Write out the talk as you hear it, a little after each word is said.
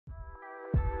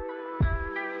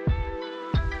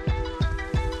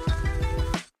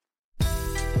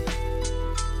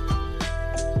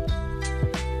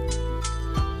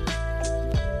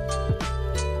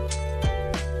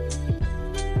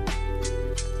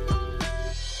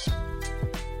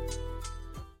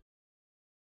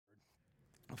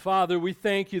Father, we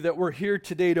thank you that we're here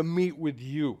today to meet with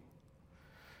you.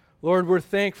 Lord, we're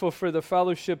thankful for the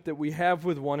fellowship that we have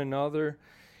with one another,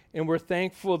 and we're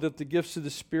thankful that the gifts of the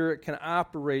Spirit can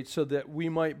operate so that we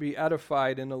might be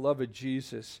edified in the love of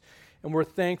Jesus. And we're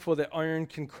thankful that iron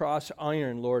can cross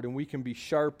iron, Lord, and we can be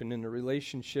sharpened in the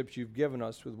relationships you've given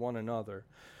us with one another.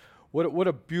 What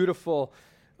a beautiful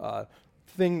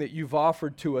thing that you've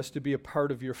offered to us to be a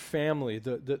part of your family,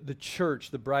 the church,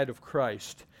 the bride of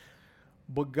Christ.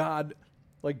 But God,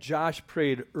 like Josh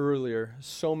prayed earlier,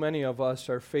 so many of us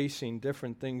are facing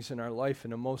different things in our life,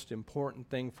 and the most important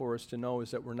thing for us to know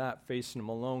is that we're not facing them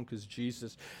alone, because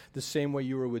Jesus, the same way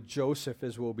you were with Joseph,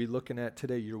 as we'll be looking at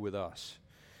today, you're with us.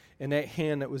 And that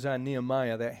hand that was on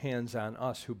Nehemiah, that hand's on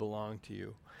us who belong to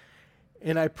you.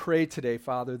 And I pray today,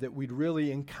 Father, that we'd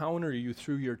really encounter you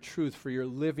through your truth, for your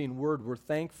living word. We're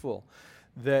thankful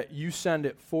that you send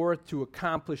it forth to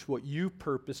accomplish what you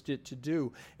purposed it to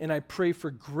do. And I pray for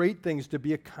great things to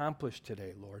be accomplished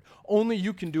today, Lord. Only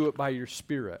you can do it by your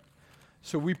Spirit.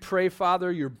 So we pray,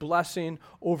 Father, your blessing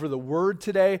over the word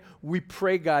today. We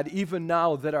pray, God, even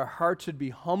now that our hearts would be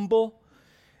humble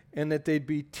and that they'd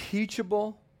be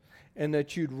teachable and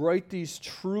that you'd write these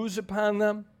truths upon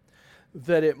them,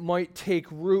 that it might take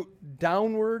root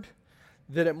downward,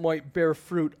 that it might bear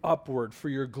fruit upward for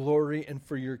your glory and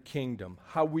for your kingdom.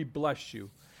 How we bless you,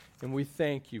 and we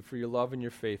thank you for your love and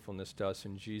your faithfulness to us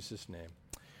in Jesus' name.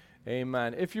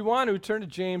 Amen. If you want to, turn to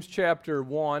James chapter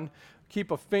 1.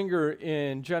 Keep a finger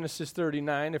in Genesis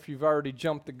 39 if you've already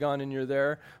jumped the gun and you're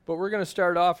there. But we're going to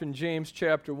start off in James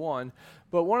chapter 1.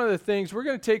 But one of the things, we're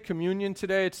going to take communion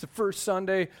today. It's the first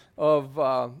Sunday of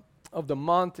the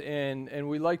month, and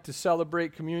we like to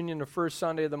celebrate communion the first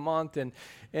Sunday of the month, and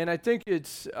I think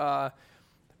it's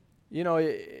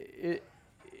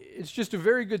it's just a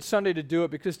very good Sunday to do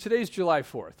it, because today's July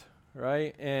 4th,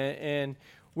 right? And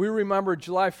we remember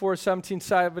July 4th,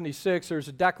 1776, there's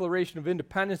a Declaration of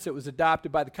Independence that was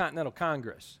adopted by the Continental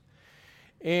Congress.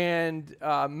 And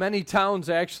many towns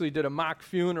actually did a mock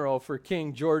funeral for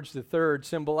King George III,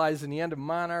 symbolizing the end of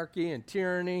monarchy and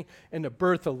tyranny and the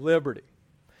birth of liberty.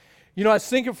 You know, I was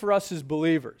thinking for us as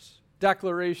believers,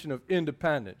 Declaration of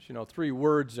Independence, 3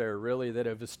 words there really that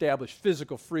have established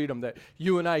physical freedom that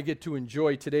you and I get to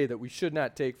enjoy today that we should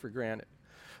not take for granted.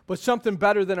 But something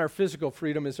better than our physical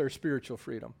freedom is our spiritual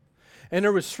freedom. And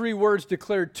there was 3 words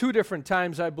declared 2 different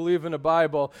times, I believe, in the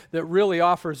Bible that really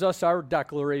offers us our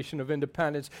Declaration of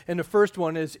Independence. And the first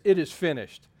one is, it is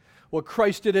finished. What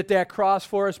Christ did at that cross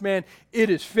for us, man, it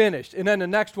is finished. And then the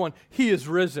next one, he is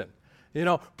risen.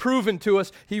 Proven to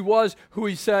us he was who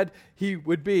he said he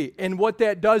would be. And what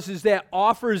that does is that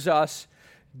offers us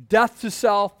death to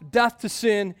self, death to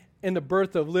sin, and the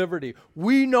birth of liberty.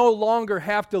 We no longer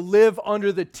have to live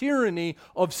under the tyranny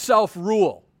of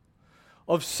self-rule,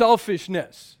 of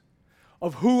selfishness,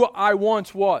 of who I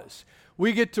once was.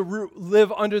 We get to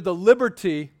live under the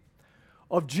liberty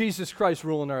of Jesus Christ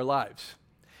ruling our lives.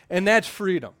 And that's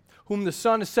freedom. Whom the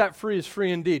Son has set free is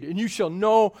free indeed. And you shall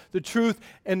know the truth,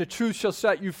 and the truth shall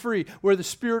set you free. Where the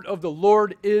Spirit of the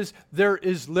Lord is, there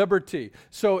is liberty.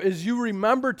 So as you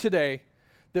remember today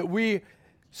that we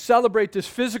celebrate this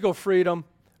physical freedom,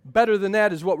 better than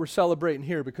that is what we're celebrating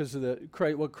here, because of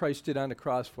what Christ did on the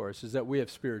cross for us, is that we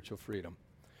have spiritual freedom.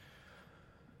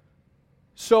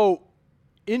 So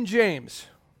in James,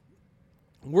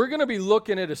 we're going to be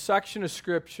looking at a section of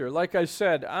Scripture. Like I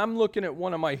said, I'm looking at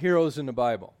one of my heroes in the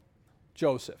Bible,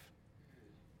 Joseph.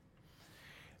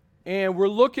 And we're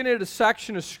looking at a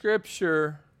section of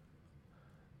Scripture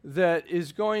that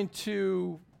is going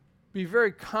to be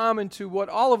very common to what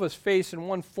all of us face in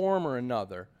one form or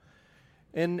another.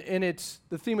 And it's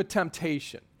the theme of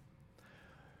temptation.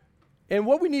 And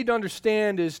what we need to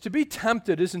understand is to be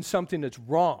tempted isn't something that's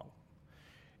wrong.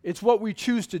 It's what we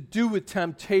choose to do with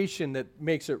temptation that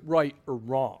makes it right or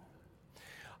wrong.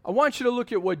 I want you to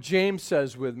look at what James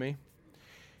says with me.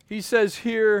 He says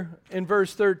here in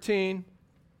verse 13,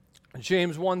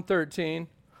 James 1:13,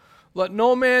 let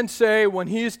no man say when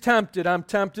he is tempted, I'm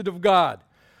tempted of God.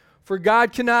 For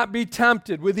God cannot be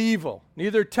tempted with evil,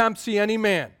 neither tempts he any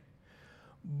man.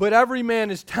 But every man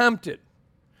is tempted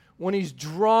when he's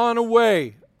drawn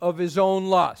away of his own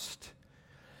lust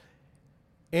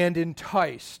and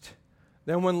enticed.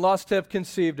 Then when lust hath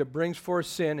conceived, it brings forth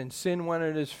sin, and sin, when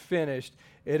it is finished,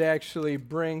 it actually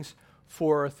brings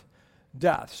forth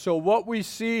death. So what we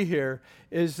see here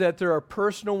is that there are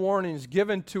personal warnings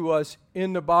given to us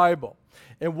in the Bible.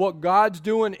 And what God's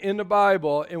doing in the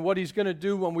Bible and what he's going to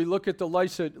do when we look at the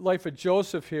life of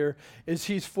Joseph here is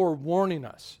he's forewarning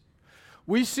us.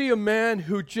 We see a man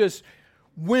who just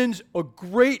wins a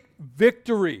great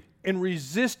victory and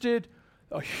resisted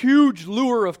a huge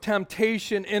lure of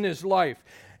temptation in his life.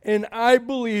 And I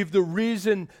believe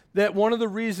one of the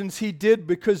reasons he did,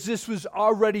 because this was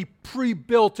already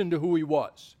pre-built into who he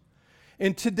was.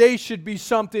 And today should be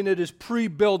something that is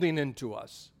pre-building into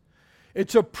us.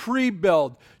 It's a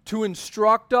pre-build to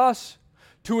instruct us,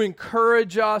 to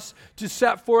encourage us, to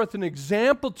set forth an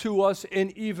example to us,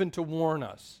 and even to warn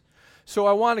us. So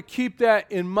I want to keep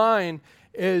that in mind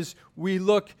as we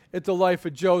look at the life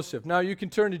of Joseph. Now you can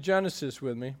turn to Genesis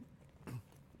with me.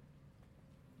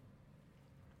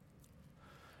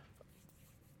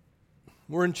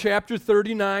 We're in chapter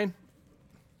 39.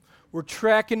 We're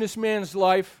tracking this man's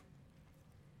life.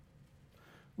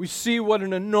 We see what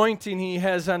an anointing he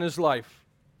has on his life.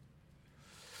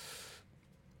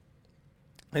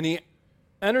 And he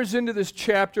enters into this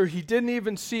chapter. He didn't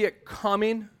even see it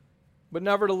coming, but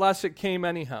nevertheless it came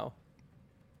anyhow.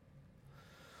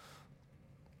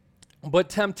 But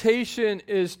temptation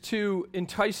is to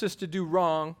entice us to do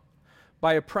wrong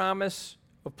by a promise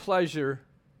of pleasure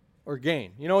or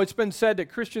gain. You know, it's been said that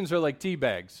Christians are like tea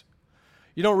bags.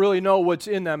 You don't really know what's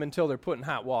in them until they're put in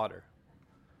hot water.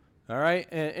 All right?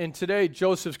 And today,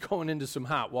 Joseph's going into some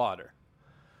hot water.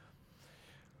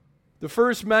 The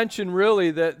first mention,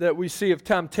 really, that we see of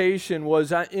temptation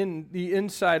was in the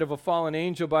inside of a fallen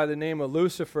angel by the name of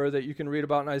Lucifer that you can read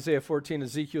about in Isaiah 14,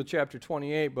 Ezekiel chapter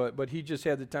 28, but he just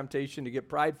had the temptation to get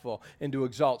prideful and to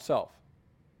exalt self.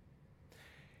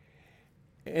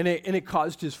 And it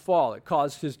caused his fall. It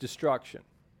caused his destruction.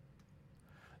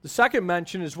 The second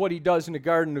mention is what he does in the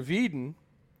Garden of Eden.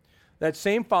 That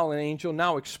same fallen angel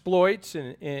now exploits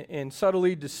and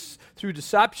subtly, through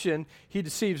deception, he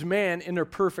deceives man in their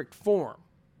perfect form.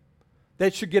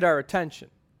 That should get our attention.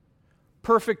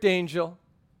 Perfect angel,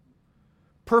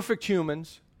 perfect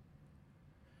humans,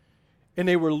 and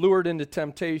they were lured into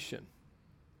temptation.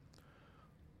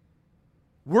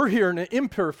 We're here in an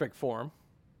imperfect form.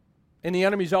 And the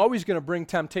enemy's always going to bring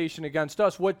temptation against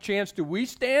us. What chance do we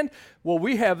stand? Well,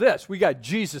 we have this. We got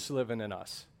Jesus living in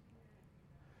us.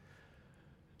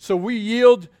 So we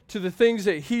yield to the things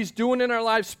that he's doing in our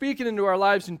lives, speaking into our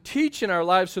lives, and teaching our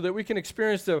lives so that we can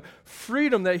experience the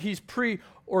freedom that he's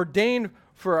preordained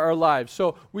for our lives.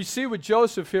 So we see with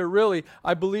Joseph here, really,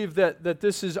 I believe that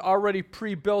this is already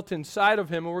pre-built inside of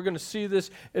him, and we're going to see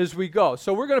this as we go.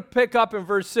 So we're going to pick up in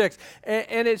verse 6,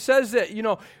 and it says that,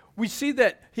 we see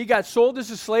that he got sold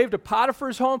as a slave to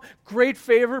Potiphar's home. Great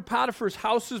favor. Potiphar's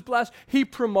house is blessed. He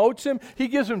promotes him. He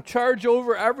gives him charge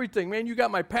over everything. Man, you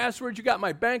got my password. You got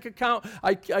my bank account.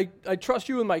 I trust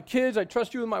you with my kids. I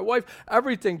trust you with my wife.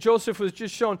 Everything. Joseph was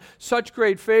just shown such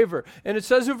great favor. And it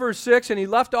says in verse 6, and he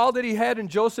left all that he had in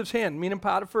Joseph's hand, meaning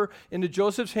Potiphar, into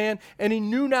Joseph's hand, and he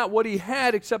knew not what he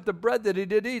had except the bread that he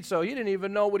did eat. So he didn't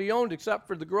even know what he owned except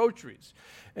for the groceries.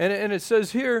 And it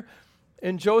says here,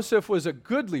 and Joseph was a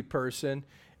goodly person,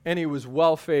 and he was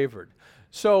well favored.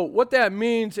 So what that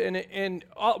means, and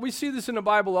we see this in the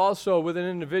Bible also with an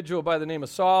individual by the name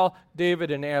of Saul, David,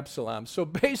 and Absalom. So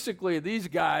basically, these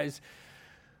guys,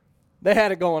 they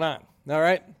had it going on. All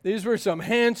right? These were some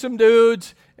handsome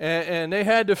dudes, and they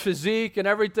had the physique and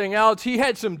everything else. He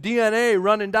had some DNA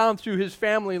running down through his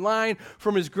family line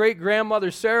from his great-grandmother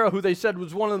Sarah, who they said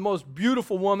was one of the most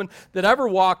beautiful women that ever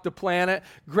walked the planet.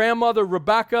 Grandmother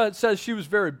Rebecca, it says she was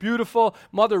very beautiful.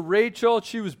 Mother Rachel,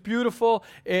 she was beautiful,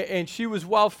 and she was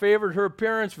well-favored. Her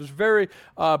appearance was very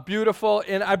beautiful,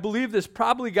 and I believe this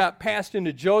probably got passed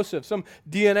into Joseph. Some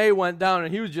DNA went down,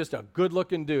 and he was just a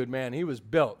good-looking dude, man. He was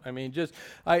built. I mean,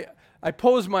 I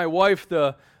posed my wife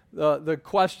the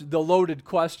loaded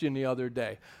question the other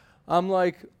day. I'm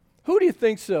like, who do you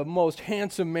think's the most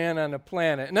handsome man on the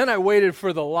planet? And then I waited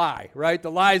for the lie, right?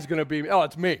 The lie's going to be,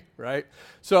 it's me, right?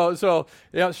 So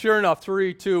yeah, sure enough,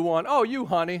 3, 2, 1. Oh, you,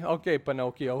 honey. Okay,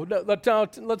 Pinocchio.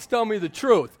 Let's tell me the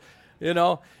truth,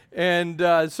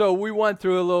 And so we went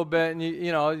through a little bit,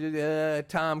 and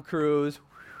Tom Cruise,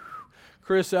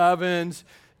 Chris Evans,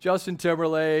 Justin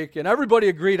Timberlake, and everybody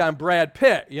agreed on Brad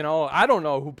Pitt. I don't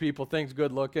know who people think's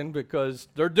good looking because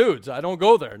they're dudes. I don't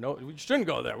go there. No, we shouldn't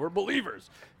go there. We're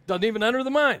believers. Doesn't even enter the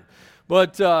mind.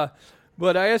 But I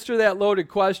asked her that loaded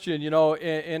question,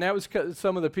 and that was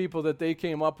some of the people that they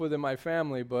came up with in my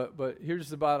family. But here's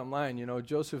the bottom line,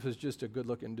 Joseph is just a good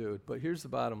looking dude. But here's the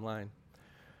bottom line.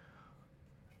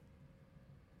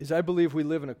 Is I believe we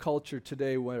live in a culture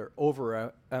today where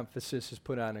overemphasis is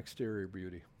put on exterior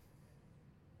beauty.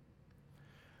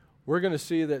 We're going to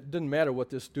see that it didn't matter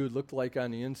what this dude looked like on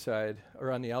the inside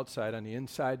or on the outside. On the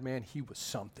inside, man, he was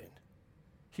something.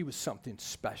 He was something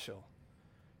special.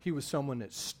 He was someone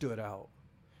that stood out.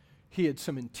 He had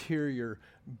some interior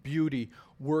beauty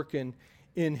working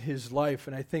in his life.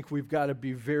 And I think we've got to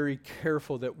be very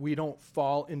careful that we don't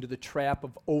fall into the trap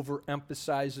of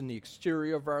overemphasizing the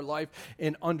exterior of our life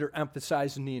and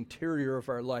underemphasizing the interior of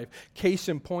our life. Case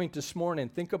in point this morning,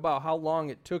 think about how long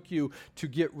it took you to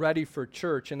get ready for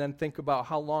church, and then think about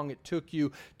how long it took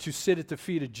you to sit at the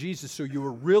feet of Jesus so you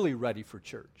were really ready for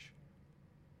church.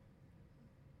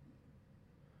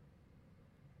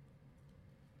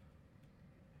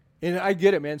 And I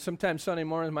get it, man. Sometimes Sunday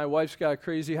mornings, my wife's got a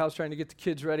crazy house trying to get the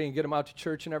kids ready and get them out to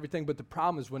church and everything. But the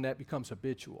problem is when that becomes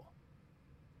habitual,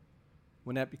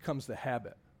 when that becomes the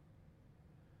habit,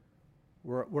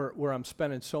 where I'm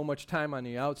spending so much time on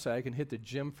the outside, I can hit the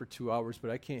gym for 2 hours,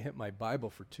 but I can't hit my Bible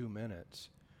for 2 minutes.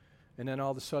 And then all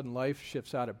of a sudden life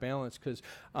shifts out of balance because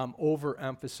I'm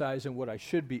overemphasizing what I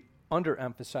should be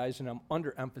underemphasizing. I'm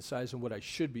underemphasizing what I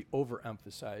should be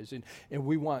overemphasizing. And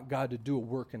we want God to do a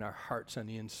work in our hearts on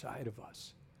the inside of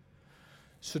us.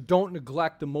 So don't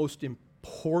neglect the most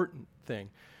important thing.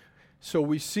 So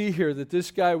we see here that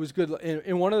this guy was good.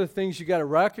 And one of the things you got to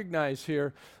recognize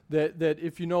here, that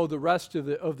if you know the rest of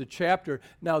the chapter,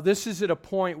 now this is at a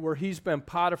point where he's been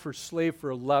Potiphar's slave for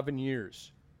 11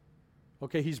 years.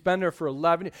 Okay, he's been there for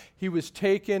 11 years. He was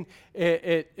taken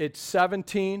at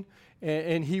 17.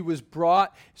 And he was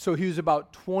brought, so he was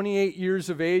about 28 years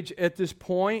of age at this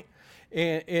point,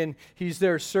 and he's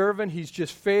there serving. He's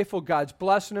just faithful. God's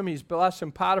blessing him. He's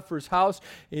blessing Potiphar's house.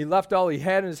 And he left all he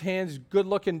had in his hands. He's a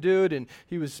good-looking dude, and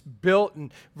he was built.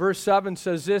 And verse 7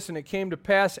 says this, and it came to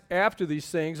pass after these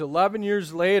things, 11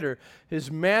 years later, his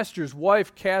master's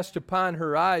wife cast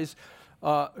her eyes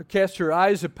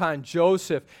upon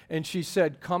Joseph, and she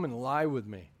said, "Come and lie with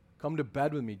me. Come to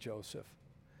bed with me, Joseph."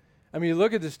 I mean,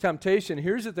 look at this temptation.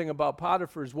 Here's the thing about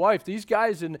Potiphar's wife. These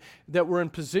guys that were in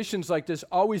positions like this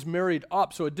always married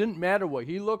up, so it didn't matter what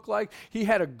he looked like. He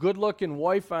had a good-looking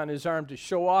wife on his arm to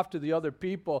show off to the other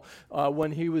people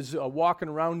when he was walking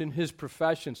around in his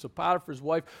profession. So Potiphar's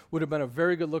wife would have been a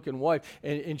very good-looking wife,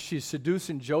 and she's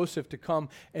seducing Joseph to come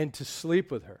and to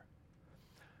sleep with her.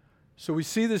 So we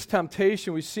see this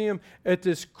temptation. We see him at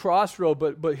this crossroad.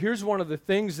 But here's one of the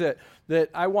things that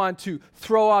I want to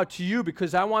throw out to you,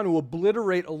 because I want to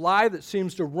obliterate a lie that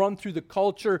seems to run through the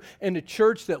culture and the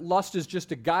church, that lust is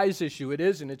just a guy's issue. It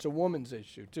isn't. It's a woman's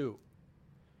issue too.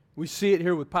 We see it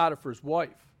here with Potiphar's wife.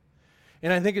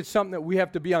 And I think it's something that we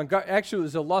have to be on guard. Actually, it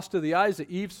was the lust of the eyes that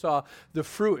Eve saw the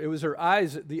fruit. It was her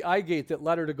eyes, the eye gate, that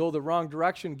led her to go the wrong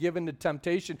direction, given the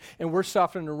temptation, and we're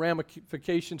suffering the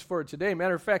ramifications for it today.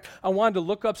 Matter of fact, I wanted to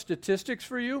look up statistics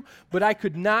for you, but I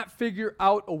could not figure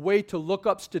out a way to look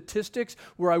up statistics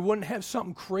where I wouldn't have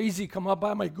something crazy come up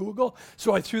on my Google,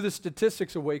 so I threw the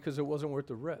statistics away because it wasn't worth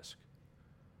the risk.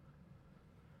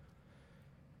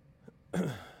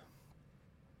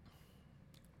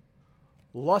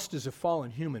 Lust is a fallen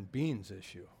human being's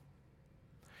issue.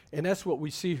 And that's what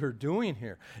we see her doing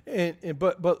here.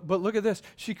 But look at this.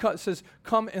 She says,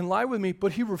 "Come and lie with me,"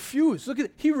 but he refused. Look at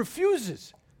it. He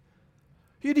refuses.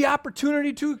 He had the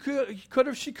opportunity to.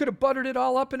 She could have buttered it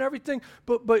all up and everything,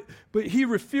 but he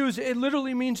refused. It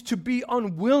literally means to be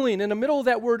unwilling. In the middle of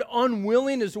that word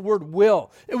unwilling is the word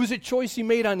will. It was a choice he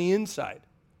made on the inside.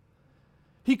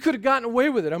 He could have gotten away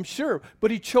with it, I'm sure,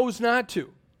 but he chose not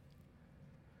to.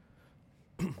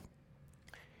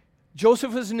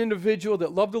 Joseph was an individual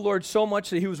that loved the Lord so much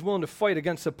that he was willing to fight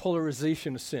against the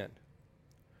polarization of sin.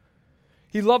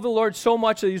 He loved the Lord so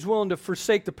much that he was willing to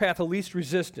forsake the path of least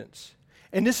resistance.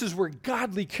 And this is where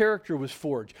godly character was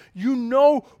forged. You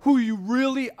know who you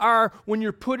really are when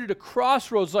you're put at a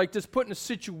crossroads like this, put in a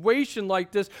situation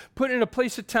like this, put in a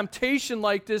place of temptation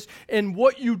like this, and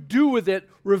what you do with it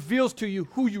reveals to you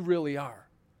who you really are.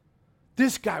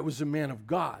 This guy was a man of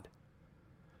God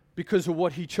because of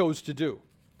what he chose to do.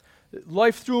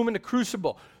 Life threw him in the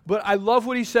crucible. But I love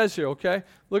what he says here, okay?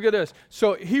 Look at this.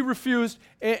 So he refused,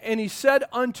 and he said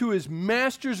unto his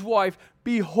master's wife,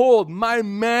 "Behold, my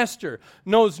master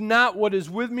knows not what is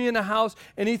with me in the house,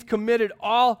 and he'th committed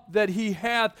all that he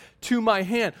hath to my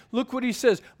hand." Look what he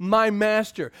says, my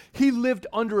master. He lived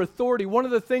under authority. One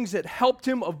of the things that helped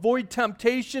him avoid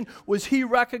temptation was he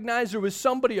recognized there was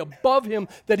somebody above him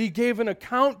that he gave an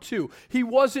account to. He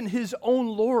wasn't his own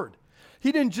Lord.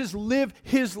 He didn't just live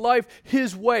his life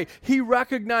his way. He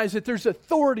recognized that there's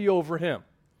authority over him.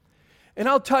 And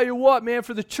I'll tell you what, man,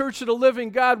 for the church of the living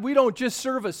God, we don't just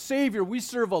serve a Savior, we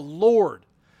serve a Lord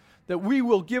that we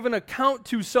will give an account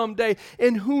to someday,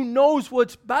 and who knows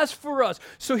what's best for us.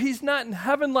 So he's not in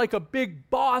heaven like a big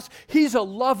boss. He's a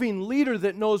loving leader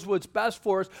that knows what's best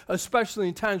for us, especially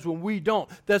in times when we don't.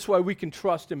 That's why we can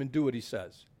trust him and do what he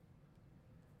says.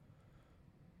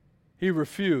 He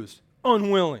refused,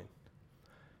 unwilling.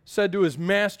 said to his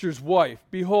master's wife,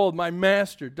 "Behold, my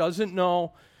master doesn't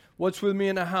know what's with me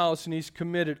in the house, and he's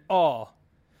committed all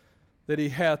that he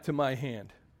hath to my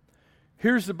hand."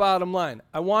 Here's the bottom line.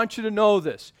 I want you to know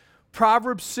this.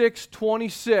 Proverbs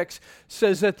 6:26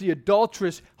 says that the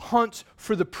adulteress hunts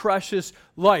for the precious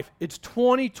life. It's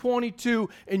 2022,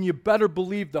 and you better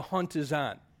believe the hunt is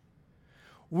on.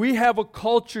 We have a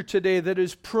culture today that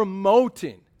is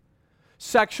promoting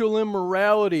sexual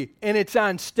immorality, and it's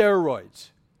on steroids.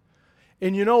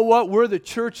 And you know what? We're the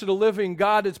church of the living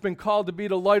God that's been called to be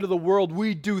the light of the world.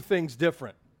 We do things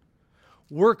different.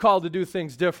 We're called to do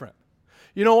things different.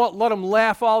 You know what? Let them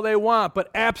laugh all they want, but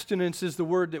abstinence is the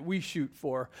word that we shoot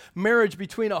for. Marriage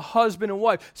between a husband and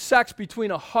wife, sex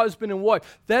between a husband and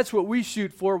wife, that's what we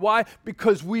shoot for. Why?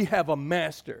 Because we have a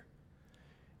master.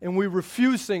 And we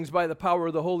refuse things by the power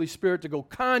of the Holy Spirit to go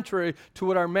contrary to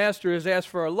what our master has asked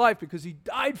for our life, because he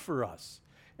died for us,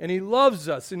 and he loves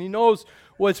us, and he knows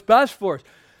what's best for us.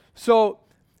 So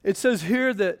it says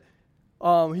here that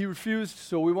he refused,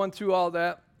 so we went through all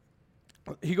that.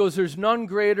 He goes, "There's none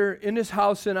greater in his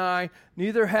house than I,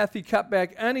 neither hath he kept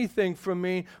back anything from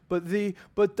me but thee,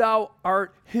 but thou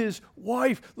art his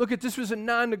wife." Look at this, was a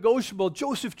non-negotiable.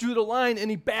 Joseph drew the line,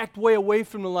 and he backed way away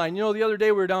from the line. You know, the other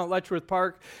day we were down at Letchworth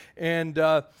Park, and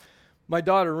my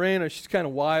daughter Raina, she's kind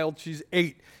of wild, she's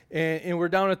 8, and we're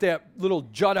down at that little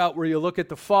jut out where you look at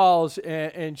the falls,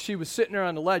 and she was sitting there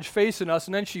on the ledge facing us,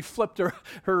 and then she flipped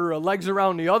her legs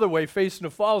around the other way facing the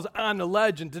falls on the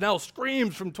ledge, and Danelle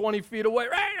screams from 20 feet away,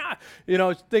 "Raina!" You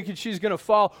know, thinking she's going to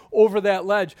fall over that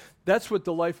ledge. That's what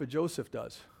the life of Joseph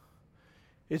does.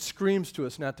 It screams to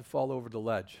us not to fall over the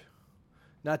ledge,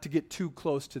 not to get too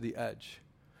close to the edge,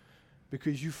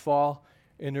 because you fall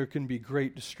and there can be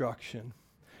great destruction.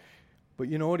 But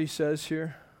you know what he says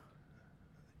here?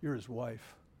 You're his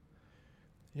wife.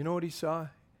 You know what he saw?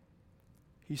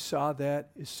 He saw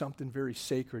that as something very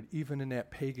sacred, even in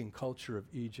that pagan culture of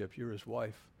Egypt. You're his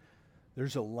wife.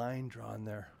 There's a line drawn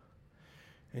there.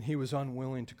 And he was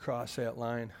unwilling to cross that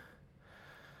line.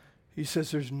 He says,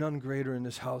 "There's none greater in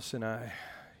this house than I.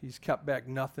 He's kept back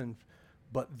nothing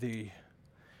but thee."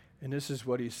 And this is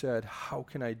what he said: "How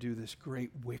can I do this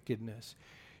great wickedness?"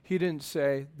 He didn't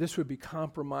say, "This would be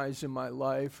compromise in my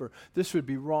life," or "This would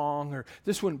be wrong," or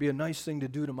 "This wouldn't be a nice thing to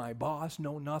do to my boss."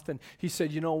 No, nothing. He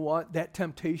said, "You know what? That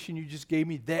temptation you just gave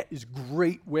me, that is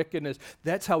great wickedness."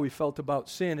 That's how he felt about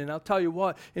sin. And I'll tell you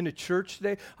what, in the church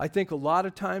today, I think a lot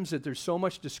of times that there's so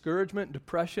much discouragement and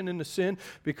depression in the sin,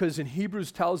 because in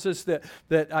Hebrews tells us that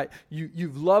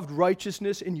you've loved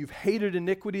righteousness and you've hated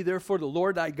iniquity. Therefore, the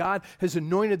Lord thy God has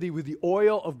anointed thee with the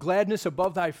oil of gladness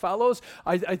above thy fellows.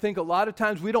 I think a lot of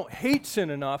times we don't hate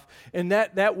sin enough, and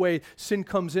that way sin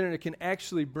comes in and it can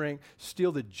actually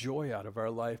steal the joy out of our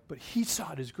life. But he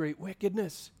saw it as great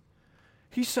wickedness.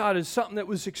 He saw it as something that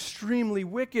was extremely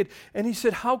wicked, and he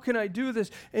said, "How can I do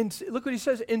this?" And look what he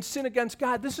says, "and sin against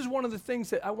God." This is one of the things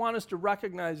that I want us to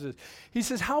recognize. He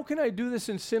says, "How can I do this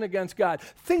and sin against God?"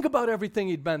 Think about everything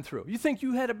he'd been through. You think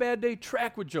you had a bad day?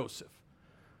 Track with Joseph.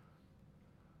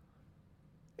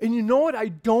 And you know what I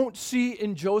don't see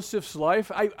in Joseph's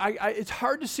life? It's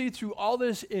hard to see through all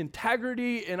this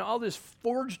integrity and all this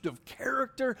forged of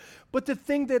character, but the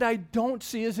thing that I don't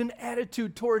see is an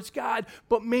attitude towards God,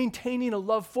 but maintaining a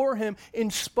love for him in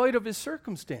spite of his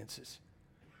circumstances.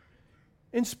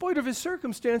 In spite of his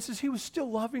circumstances, he was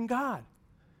still loving God.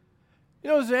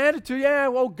 You know, his attitude,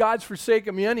 well, God's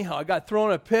forsaken me anyhow. I got thrown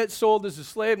in a pit, sold as a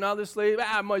slave, now this slave,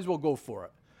 I might as well go for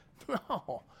it.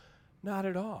 No, not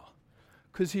at all.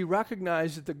 Because he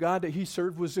recognized that the God that he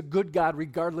served was a good God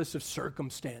regardless of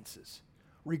circumstances.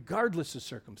 Regardless of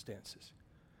circumstances.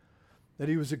 That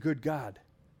he was a good God.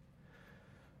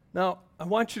 Now, I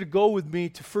want you to go with me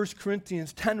to 1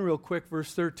 Corinthians 10 real quick,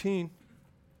 verse 13.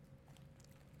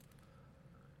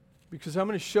 Because I'm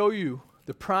going to show you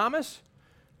the promise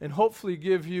and hopefully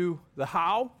give you the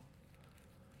how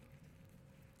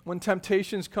when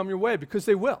temptations come your way, because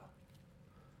they will.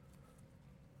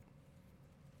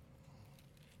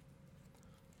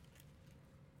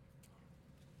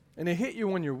 And they hit you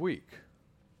when you're weak.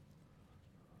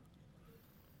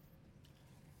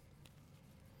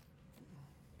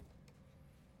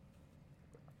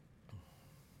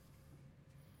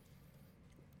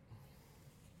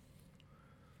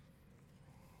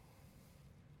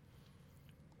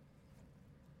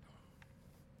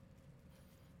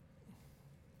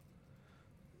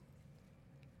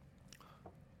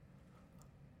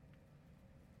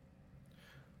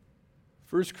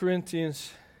 First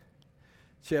Corinthians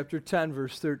chapter 10,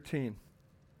 verse 13.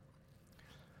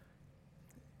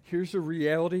 Here's a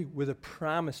reality with a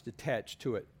promise attached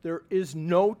to it. There is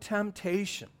no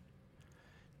temptation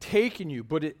taken you,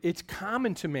 but it's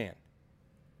common to man.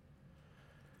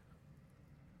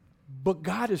 But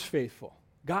God is faithful.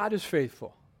 God is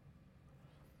faithful.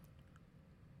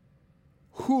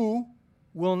 Who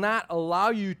will not allow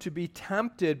you to be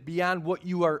tempted beyond what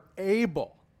you are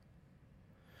able,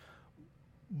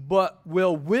 but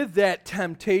will with that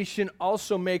temptation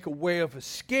also make a way of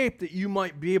escape that you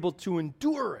might be able to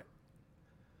endure it.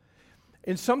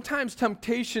 And sometimes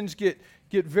temptations get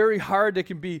very hard. They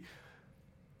can be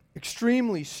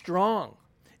extremely strong.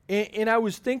 And I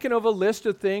was thinking of a list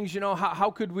of things,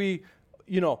 how could we,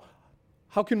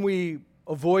 how can we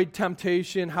avoid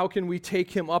temptation? How can we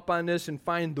take him up on this and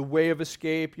find the way of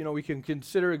escape? We can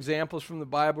consider examples from the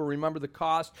Bible, remember the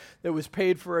cost that was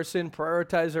paid for our sin,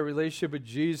 prioritize our relationship with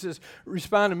Jesus,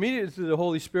 respond immediately to the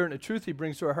Holy Spirit and the truth he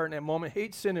brings to our heart in that moment,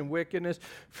 hate sin and wickedness,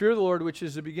 fear the Lord, which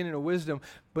is the beginning of wisdom.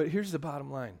 But here's the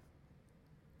bottom line.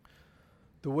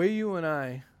 The way you and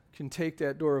I can take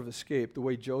that door of escape, the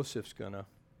way Joseph's gonna,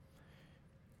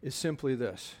 is simply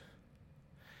this.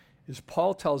 As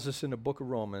Paul tells us in the book of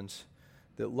Romans,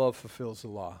 that love fulfills the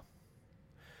law.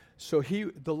 So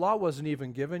the law wasn't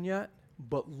even given yet,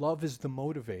 but love is the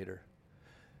motivator.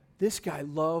 This guy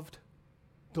loved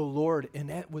the Lord, and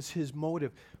that was his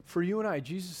motive. For you and I,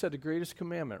 Jesus said the greatest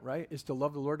commandment, right, is to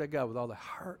love the Lord thy God with all thy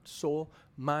heart, soul,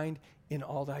 mind, and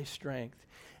all thy strength.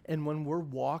 And when we're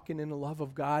walking in the love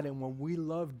of God, and when we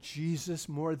love Jesus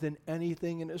more than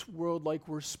anything in this world like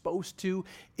we're supposed to,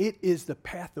 it is the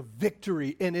path of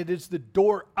victory, and it is the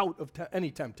door out of any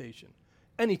temptation.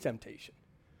 Any temptation.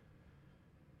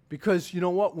 Because you know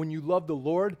what? When you love the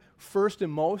Lord, first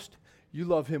and most, you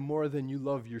love him more than you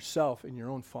love yourself and your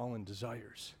own fallen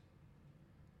desires.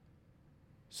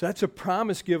 So that's a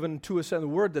promise given to us in the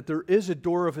Word that there is a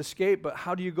door of escape, but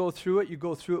how do you go through it? You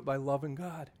go through it by loving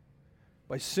God.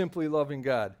 By simply loving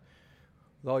God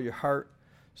with all your heart,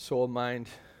 soul, mind,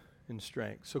 and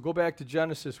strength. So go back to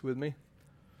Genesis with me.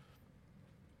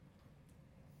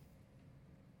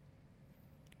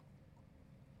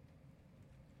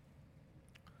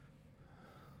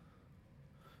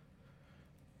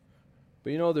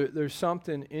 But there's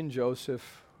something in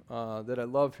Joseph that I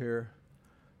love here,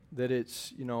 that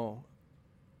it's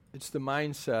the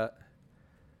mindset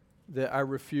that I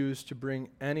refuse to bring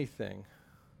anything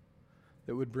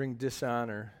that would bring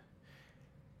dishonor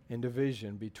and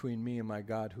division between me and my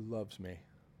God who loves me.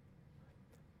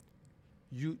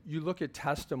 You look at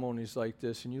testimonies like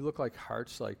this, and you look like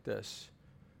hearts like this.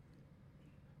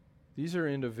 These are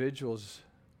individuals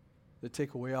that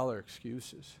take away all our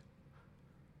excuses.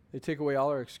 They take away all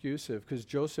our excuses because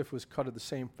Joseph was cut of the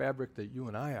same fabric that you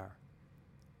and I are.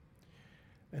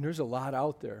 And there's a lot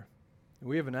out there. And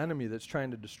we have an enemy that's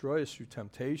trying to destroy us through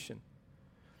temptation.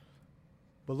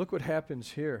 But look what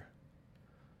happens here.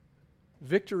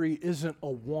 Victory isn't a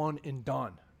one and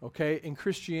done, okay? In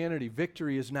Christianity,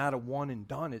 victory is not a one and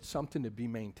done. It's something to be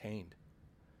maintained.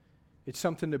 It's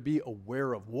something to be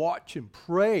aware of. Watch and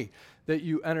pray that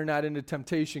you enter not into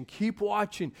temptation. Keep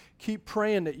watching, keep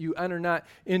praying that you enter not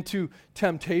into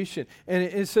temptation. And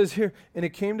it says here, and it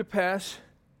came to pass,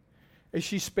 as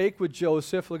she spake with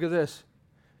Joseph, look at this,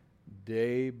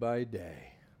 day by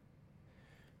day.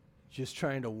 Just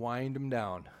trying to wind him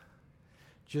down.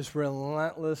 Just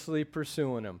relentlessly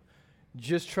pursuing him.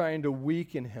 Just trying to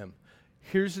weaken him.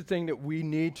 Here's the thing that we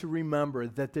need to remember,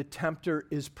 that the tempter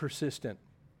is persistent.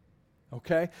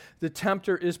 Okay? The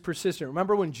tempter is persistent.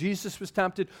 Remember when Jesus was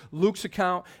tempted, Luke's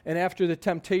account, and after the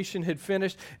temptation had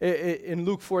finished, in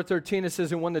Luke 4:13 it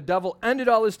says, and when the devil ended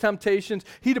all his temptations,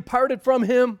 he departed from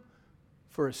him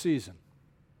for a season.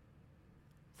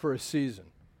 For a season.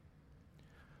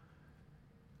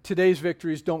 Today's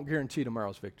victories don't guarantee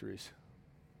tomorrow's victories.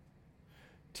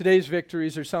 Today's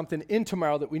victories are something in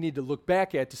tomorrow that we need to look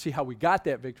back at to see how we got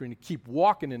that victory and to keep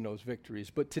walking in those victories.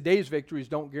 But today's victories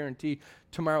don't guarantee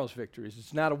tomorrow's victories.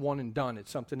 It's not a one and done. It's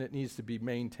something that needs to be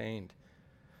maintained.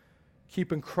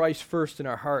 Keeping Christ first in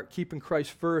our heart. Keeping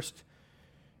Christ first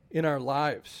in our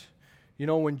lives.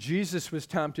 When Jesus was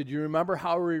tempted, you remember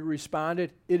how he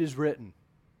responded? It is written.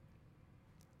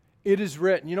 It is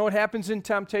written. You know what happens in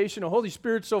temptation? The Holy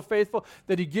Spirit's so faithful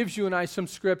that he gives you and I some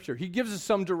scripture. He gives us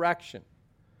some direction.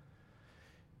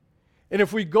 And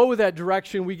if we go with that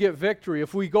direction, we get victory.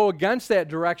 If we go against that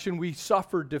direction, we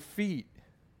suffer defeat.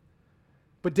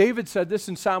 But David said this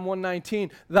in Psalm 119,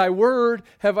 thy word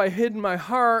have I hid in my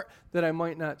heart that I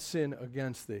might not sin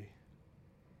against thee.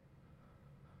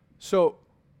 So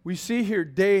we see here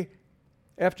day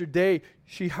after day,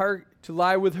 she hearkened to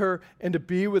lie with her and to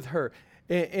be with her.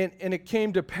 And it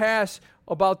came to pass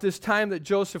about this time that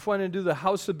Joseph went into the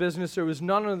house of business. There was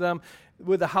none of them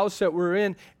with the house that we're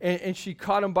in, and she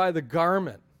caught him by the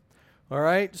garment. All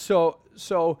right?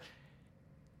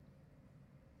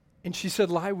 And she said,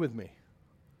 lie with me.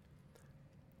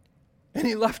 And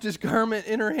he left his garment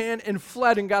in her hand and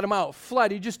fled and got him out.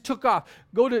 Fled. He just took off.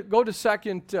 Go to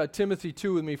 2 Timothy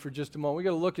 2 with me for just a moment. We got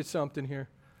to look at something here.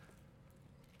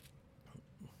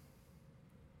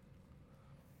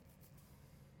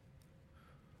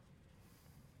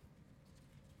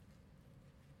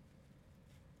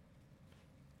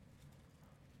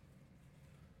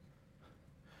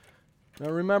 Now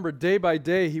remember, day by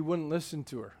day, he wouldn't listen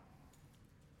to her.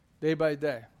 Day by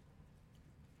day.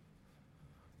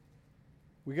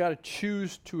 We got to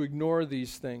choose to ignore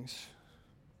these things.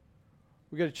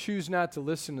 We got to choose not to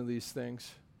listen to these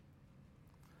things.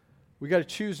 We got to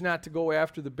choose not to go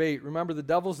after the bait. Remember, the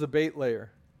devil's the bait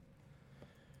layer.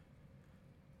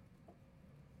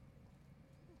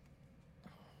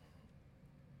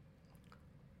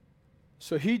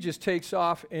 So he just takes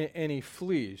off and he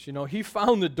flees. You know, he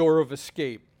found the door of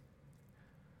escape.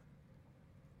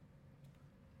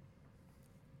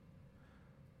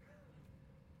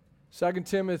 Second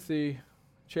Timothy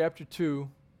chapter 2,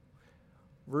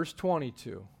 verse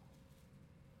 22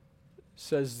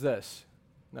 says this.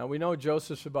 Now we know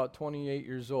Joseph's about 28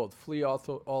 years old. Flee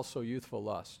also youthful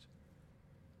lust.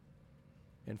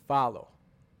 And follow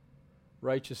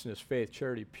righteousness, faith,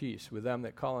 charity, peace with them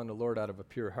that call on the Lord out of a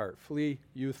pure heart. Flee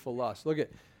youthful lust. Look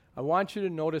at, I want you to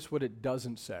notice what it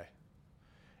doesn't say.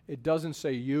 It doesn't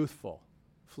say youthful,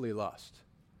 flee lust.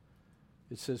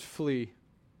 It says flee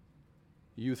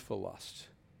youthful lust.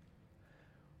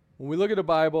 When we look at the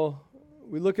Bible,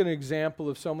 we look at an example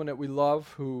of someone that we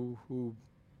love who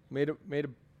made a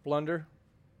blunder.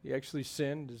 He actually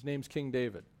sinned. His name's King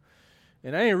David.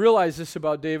 And I didn't realize this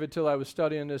about David till I was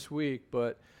studying this week,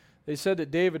 but they said that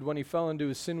David, when he fell into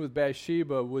his sin with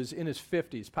Bathsheba, was in his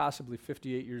 50s, possibly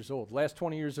 58 years old. Last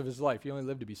 20 years of his life, he only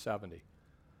lived to be 70.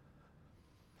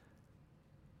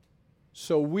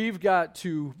 So we've got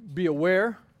to be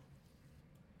aware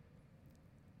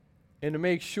and to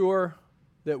make sure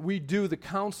that we do the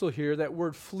counsel here. That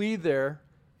word flee there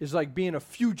is like being a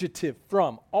fugitive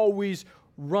from, always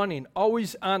running,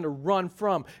 always on the run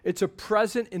from. It's a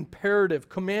present imperative,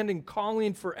 commanding,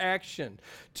 calling for action,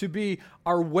 to be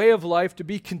our way of life, to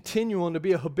be continual, and to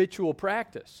be a habitual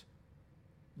practice.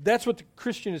 That's what the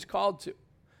Christian is called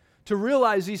to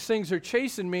realize these things are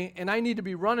chasing me, and I need to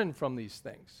be running from these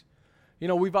things. You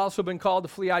know, we've also been called to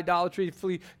flee idolatry,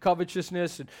 flee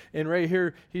covetousness, and right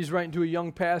here he's writing to a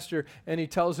young pastor, and he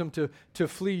tells him to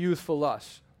flee youthful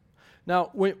lust.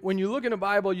 Now, when you look in the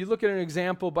Bible, you look at an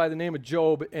example by the name of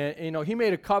Job, and you know, he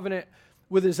made a covenant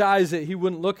with his eyes that he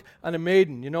wouldn't look on a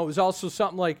maiden. You know, it was also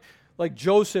something like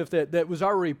Joseph that was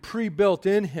already pre-built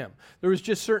in him. There was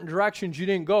just certain directions you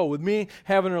didn't go. With me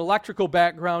having an electrical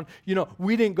background, you know,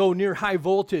 we didn't go near high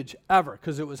voltage ever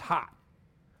because it was hot.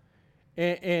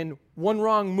 And one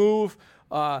wrong move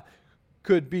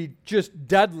could be just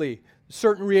deadly.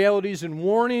 Certain realities and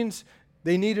warnings,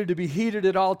 they needed to be heeded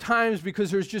at all times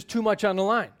because there's just too much on the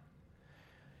line.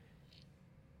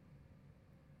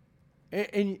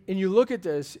 And you look at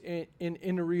this, and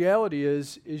the reality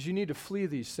is you need to flee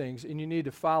these things, and you need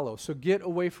to follow. So get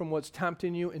away from what's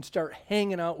tempting you and start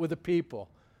hanging out with the people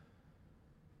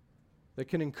that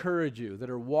can encourage you, that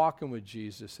are walking with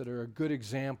Jesus, that are a good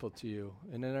example to you,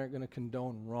 and that aren't going to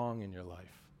condone wrong in your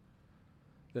life,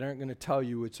 that aren't going to tell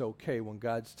you it's okay when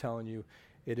God's telling you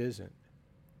it isn't.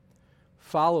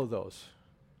 Follow those.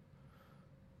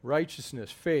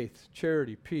 Righteousness, faith,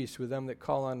 charity, peace with them that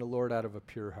call on the Lord out of a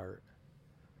pure heart.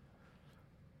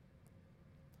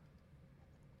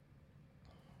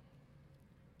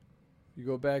 You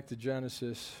go back to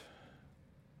Genesis.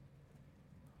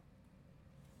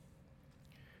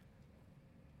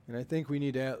 And I think we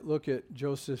need to look at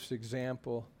Joseph's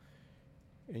example.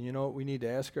 And you know what we need to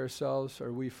ask ourselves?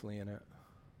 Are we fleeing it?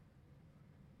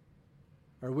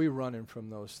 Are we running from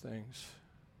those things?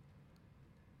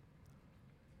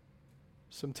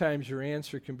 Sometimes your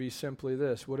answer can be simply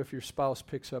this. What if your spouse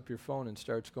picks up your phone and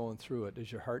starts going through it?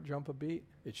 Does your heart jump a beat?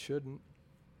 It shouldn't.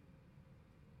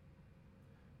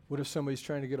 What if somebody's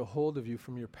trying to get a hold of you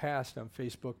from your past on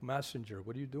Facebook Messenger?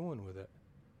 What are you doing with it?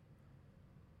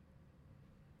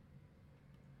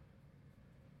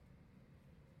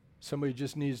 Somebody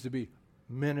just needs to be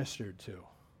ministered to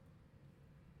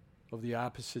of the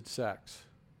opposite sex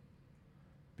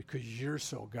because you're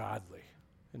so godly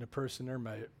and the person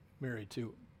they're married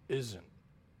to isn't.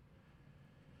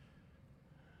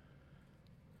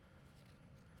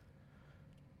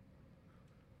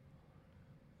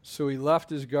 So he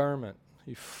left his garment.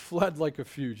 He fled like a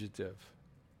fugitive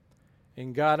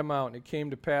and got him out. And it came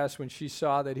to pass when she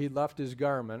saw that he left his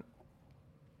garment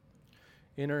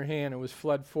in her hand, and was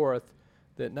fled forth,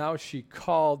 that now she's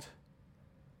going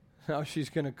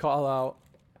to call out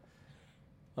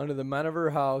unto the men of her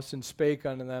house, and spake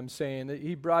unto them, saying that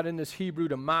he brought in this Hebrew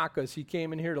to mock us. He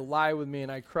came in here to lie with me,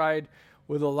 and I cried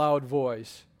with a loud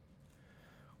voice.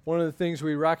 One of the things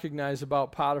we recognize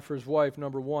about Potiphar's wife,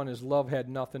 number one, is love had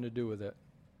nothing to do with it.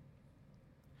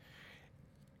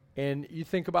 And you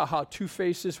think about how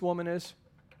two-faced this woman is.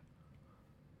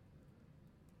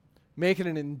 Making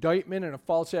an indictment and a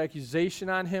false accusation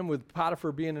on him, with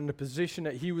Potiphar being in the position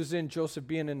that he was in, Joseph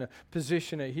being in the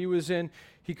position that he was in.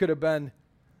 He could have been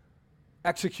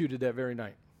executed that very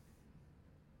night.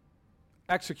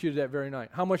 Executed that very night.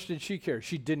 How much did she care?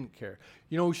 She didn't care.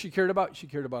 You know who she cared about? She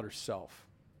cared about herself.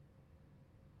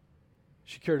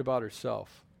 She cared about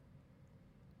herself.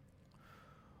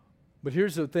 But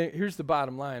here's the thing, here's the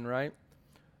bottom line, right?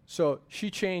 So she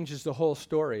changes the whole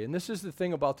story. And this is the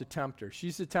thing about the tempter.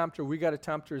 She's the tempter. We got a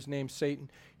tempter. His name's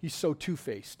Satan. He's so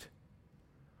two-faced.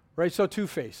 Right? So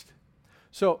two-faced.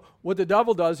 So what the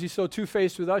devil does, he's so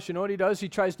two-faced with us. You know what he does? He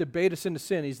tries to bait us into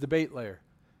sin. He's the bait layer.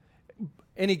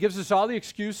 And he gives us all the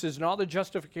excuses and all the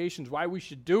justifications why we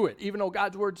should do it, even though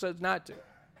God's word says not to.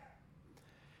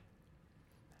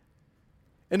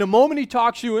 And the moment he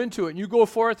talks you into it and you go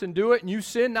forth and do it and you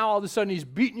sin, now all of a sudden he's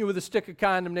beating you with a stick of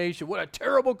condemnation. What a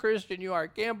terrible Christian you are. I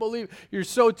can't believe you're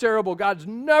so terrible. God's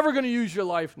never going to use your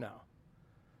life now.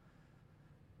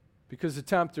 Because the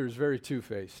tempter is very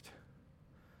two-faced.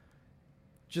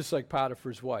 Just like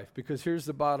Potiphar's wife. Because here's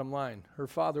the bottom line. Her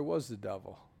father was the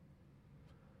devil.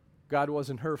 God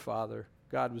wasn't her father.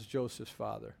 God was Joseph's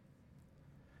father.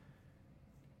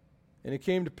 And it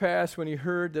came to pass when he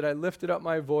heard that I lifted up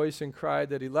my voice and cried,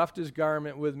 that he left his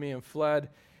garment with me and fled,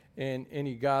 and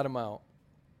he got him out.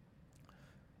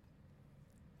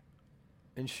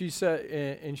 And she said,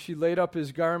 and she laid up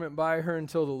his garment by her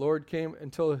until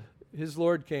his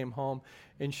Lord came home.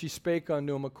 And she spake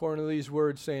unto him according to these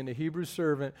words, saying, the Hebrew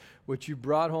servant which you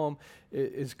brought home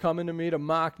is coming to me to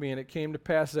mock me. And it came to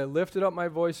pass as I lifted up my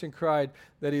voice and cried,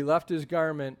 that he left his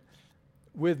garment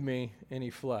with me, and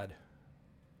he fled.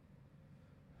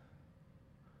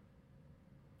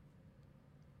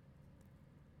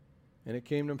 And it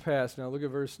came to pass. Now look at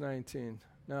verse 19.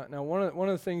 Now one of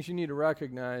the things you need to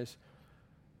recognize,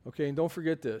 okay, and don't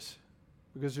forget this,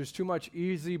 because there's too much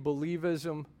easy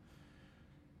believism,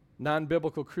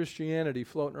 non-biblical Christianity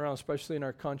floating around, especially in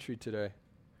our country today,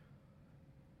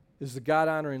 is the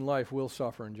God-honoring life will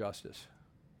suffer injustice.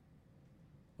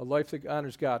 A life that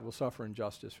honors God will suffer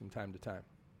injustice from time to time.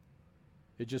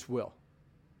 It just will.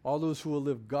 All those who will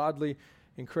live godly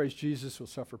in Christ Jesus will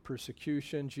suffer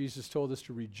persecution. Jesus told us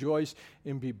to rejoice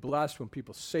and be blessed when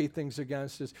people say things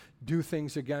against us, do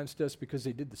things against us, because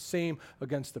they did the same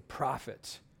against the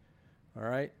prophets. All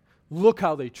right? Look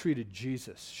how they treated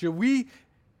Jesus. Should we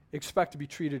expect to be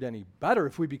treated any better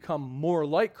if we become more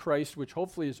like Christ, which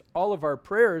hopefully is all of our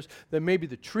prayers, then maybe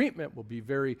the treatment will be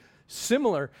very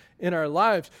similar in our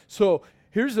lives. So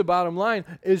here's the bottom line,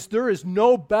 is there is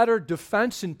no better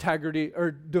defense integrity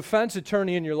or defense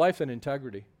attorney in your life than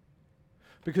integrity.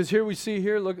 Because here we see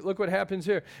here, look what happens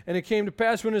here. And it came to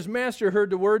pass when his master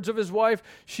heard the words of his wife,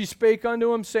 she spake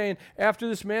unto him, saying, after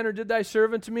this manner did thy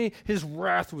servant to me. His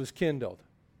wrath was kindled.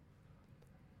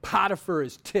 Potiphar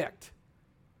is ticked.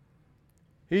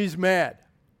 He's mad.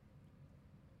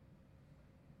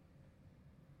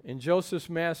 And Joseph's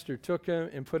master took him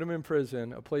and put him in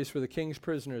prison, a place where the king's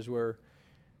prisoners were,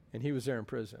 and he was there in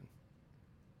prison.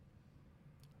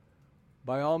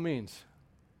 By all means,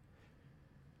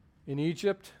 in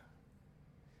Egypt,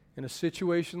 in a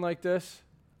situation like this,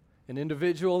 an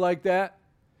individual like that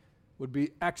would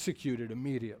be executed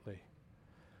immediately.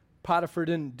 Potiphar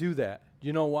didn't do that. Do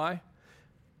you know why?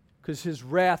 Because his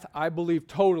wrath, I believe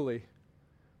totally,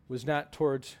 was not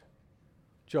towards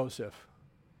Joseph.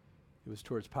 It was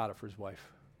towards Potiphar's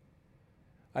wife.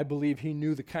 I believe he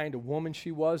knew the kind of woman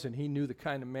she was, and he knew the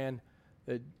kind of man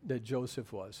that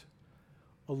Joseph was.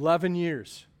 11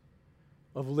 years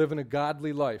of living a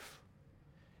godly life.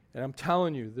 And I'm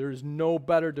telling you, there is no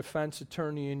better defense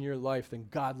attorney in your life than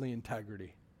godly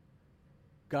integrity.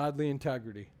 Godly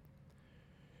integrity.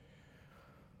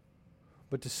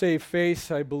 But to save face,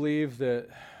 I believe that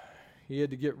he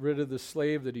had to get rid of the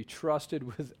slave that he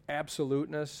trusted with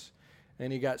absoluteness,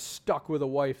 and he got stuck with a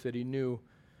wife that he knew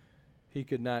he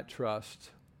could not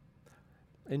trust.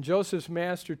 And Joseph's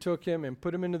master took him and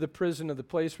put him into the prison of the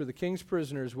place where the king's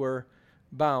prisoners were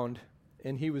bound,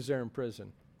 and he was there in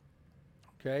prison.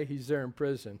 Okay, he's there in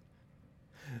prison.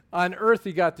 On earth,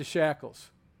 he got the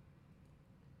shackles.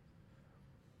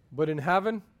 But in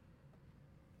heaven,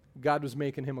 God was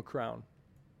making him a crown.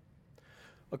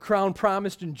 a crown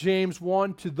promised in James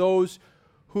 1 to those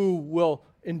who will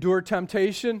endure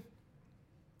temptation.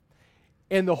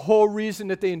 And the whole reason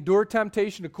that they endure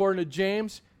temptation, according to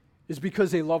James, is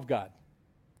because they love God.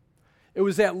 It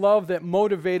was that love that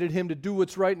motivated him to do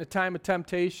what's right in a time of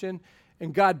temptation,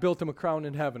 and God built him a crown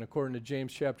in heaven, according to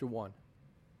James chapter 1.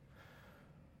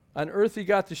 On earth he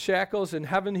got the shackles, in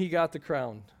heaven he got the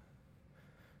crown.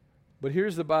 But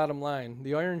here's the bottom line.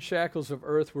 The iron shackles of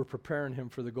earth were preparing him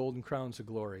for the golden crowns of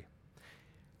glory.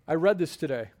 I read this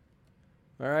today.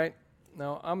 All right?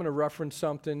 Now, I'm going to reference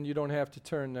something. You don't have to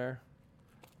turn there,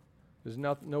 because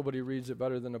nobody reads it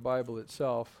better than the Bible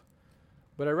itself.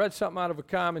 But I read something out of a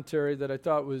commentary that I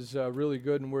thought was really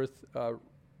good and worth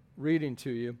reading to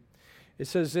you. It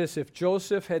says this: if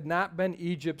Joseph had not been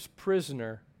Egypt's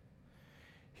prisoner,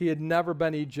 he had never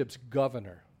been Egypt's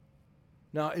governor.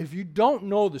 Now, if you don't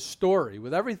know the story,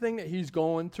 with everything that he's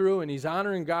going through and he's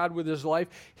honoring God with his life,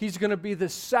 he's going to be the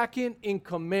second in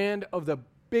command of the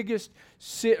biggest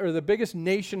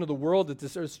nation of the world at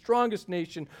this, or the strongest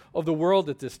nation of the world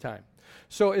at this time.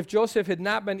 So if Joseph had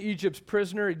not been Egypt's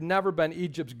prisoner, he'd never been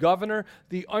Egypt's governor.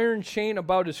 The iron chain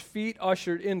about his feet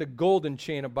ushered in the golden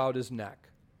chain about his neck.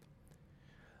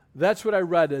 That's what I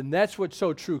read, and that's what's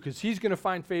so true, because he's going to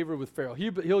find favor with Pharaoh.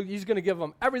 He's going to give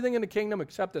him everything in the kingdom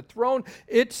except the throne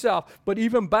itself. But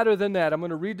even better than that, I'm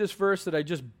going to read this verse that I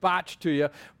just botched to you.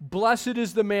 Blessed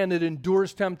is the man that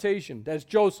endures temptation. That's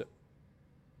Joseph.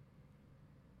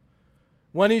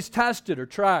 When he's tested or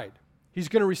tried, he's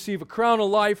going to receive a crown of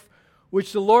life,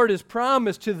 which the Lord has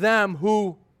promised to them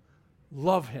who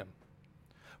love him.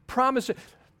 Promise it.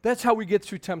 That's how we get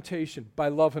through temptation, by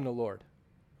loving the Lord.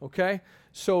 Okay?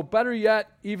 So better yet,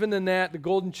 even than that, the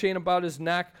golden chain about his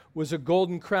neck was a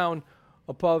golden crown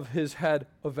above his head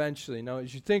eventually. Now,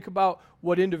 as you think about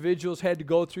what individuals had to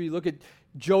go through, you look at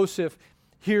Joseph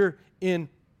here in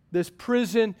this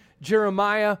prison.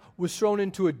 Jeremiah was thrown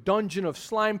into a dungeon of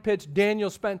slime pits. Daniel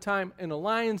spent time in a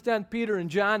lion's den. Peter and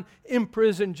John in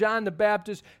prison. John the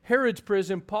Baptist, Herod's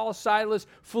prison. Paul, Silas,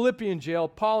 Philippian jail.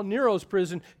 Paul, Nero's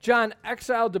prison. John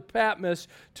exiled to Patmos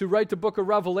to write the book of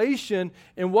Revelation.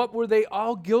 And what were they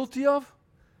all guilty of?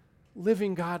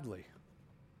 Living godly.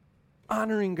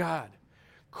 Honoring God.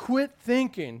 Quit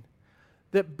thinking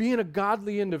that being a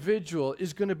godly individual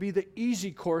is going to be the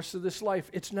easy course of this life.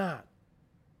 It's not.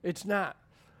 It's not.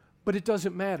 But it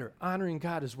doesn't matter. Honoring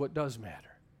God is what does matter.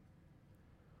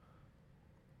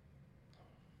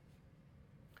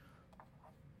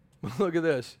 Look at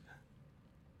this.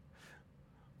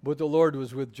 But the Lord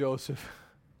was with Joseph,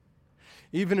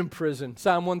 even in prison.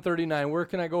 Psalm 139, where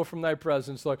can I go from thy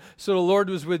presence, Lord? So the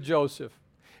Lord was with Joseph.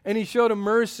 And he showed him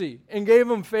mercy and gave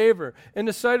him favor in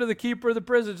the sight of the keeper of the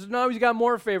prison. So now he's got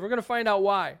more favor. We're going to find out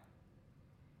why.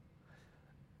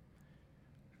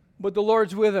 But the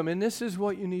Lord's with him, and this is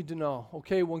what you need to know,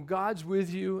 okay? When God's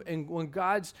with you and when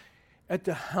God's at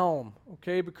the helm,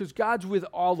 okay? Because God's with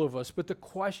all of us, but the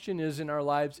question is in our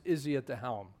lives, is he at the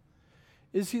helm?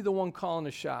 Is he the one calling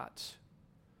the shots?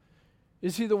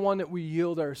 Is he the one that we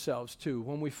yield ourselves to?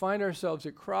 When we find ourselves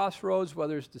at crossroads,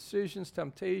 whether it's decisions,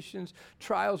 temptations,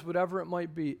 trials, whatever it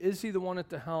might be, is he the one at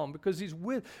the helm? Because he's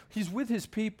with his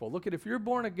people. Look at, if you're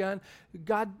born again,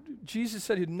 Jesus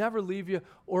said he'd never leave you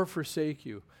or forsake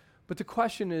you. But the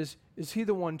question is he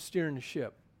the one steering the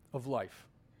ship of life?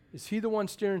 Is he the one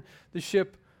steering the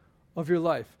ship of your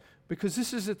life? Because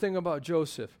this is the thing about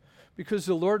Joseph. Because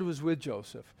the Lord was with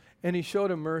Joseph, and he showed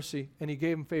him mercy, and he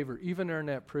gave him favor, even there in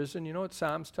that prison. You know what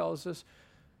Psalms tells us?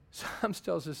 Psalms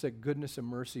tells us that goodness and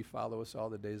mercy follow us all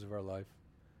the days of our life.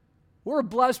 We're a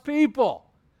blessed people.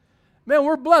 Man,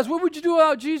 we're blessed. What would you do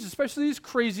without Jesus, especially these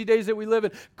crazy days that we live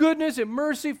in? Goodness and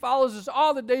mercy follows us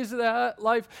all the days of the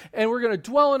life, and we're going to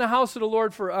dwell in the house of the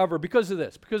Lord forever because of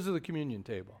this, because of the communion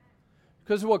table,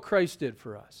 because of what Christ did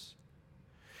for us.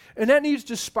 And that needs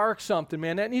to spark something,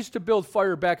 man. That needs to build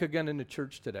fire back again in the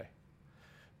church today,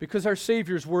 because our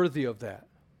Savior's worthy of that.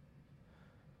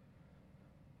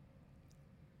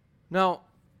 Now,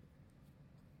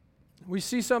 we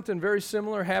see something very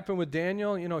similar happen with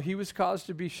Daniel. You know, he was caused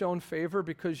to be shown favor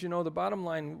because, you know, the bottom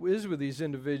line is with these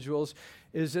individuals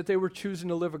is that they were choosing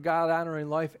to live a God-honoring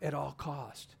life at all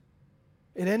cost.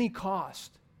 At any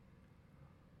cost.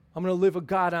 I'm going to live a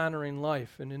God-honoring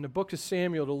life. And in the book of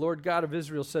Samuel, the Lord God of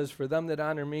Israel says, for them that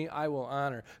honor me, I will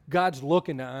honor. God's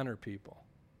looking to honor people.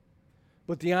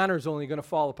 But the honor is only going to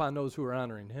fall upon those who are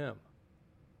honoring him.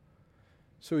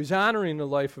 So he's honoring the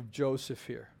life of Joseph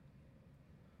here.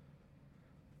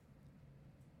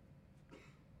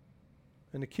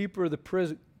 And the keeper of the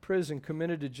prison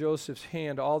committed to Joseph's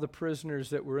hand all the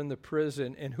prisoners that were in the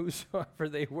prison, and whosoever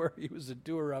they were, he was a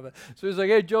doer of it. So he's like,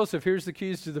 hey, Joseph, here's the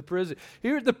keys to the prison.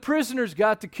 Here, the prisoners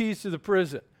got the keys to the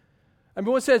prison. I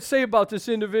mean, what's that say about this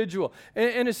individual?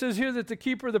 And it says here that the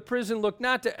keeper of the prison looked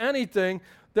not to anything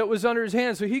that was under his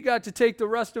hand. So he got to take the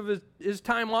rest of his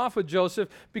time off with Joseph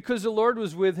because the Lord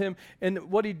was with him,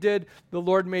 and what he did, the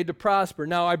Lord made to prosper.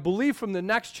 Now, I believe from the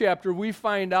next chapter, we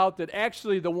find out that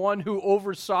actually the one who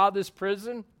oversaw this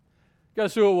prison,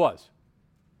 guess who it was?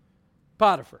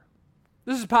 Potiphar.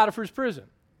 This is Potiphar's prison.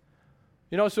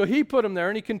 You know, so he put him there,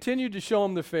 and he continued to show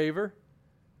him the favor.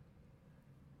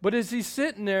 But as he's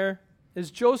sitting there,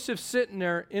 as Joseph's sitting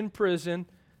there in prison,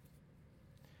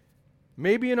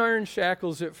 maybe in iron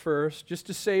shackles at first, just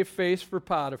to save face for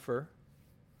Potiphar,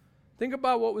 think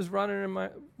about what was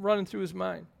running through his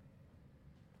mind.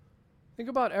 Think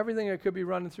about everything that could be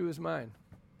running through his mind.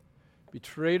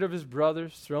 Betrayed of his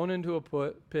brothers, thrown into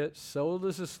a pit, sold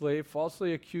as a slave,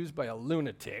 falsely accused by a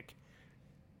lunatic,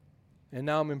 and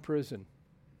now I'm in prison.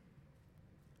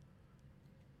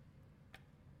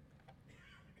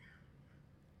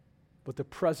 But the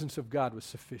presence of God was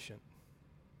sufficient.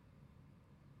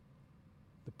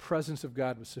 The presence of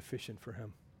God was sufficient for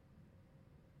him.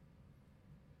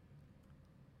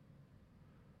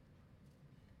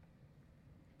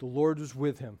 The Lord was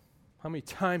with him. How many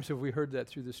times have we heard that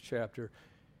through this chapter?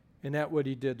 And that what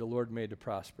he did, the Lord made to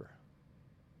prosper.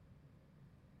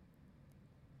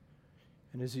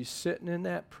 And as he's sitting in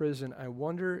that prison, I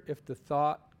wonder if the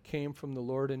thought came from the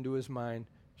Lord into his mind,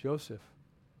 Joseph,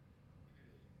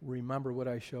 remember what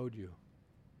I showed you.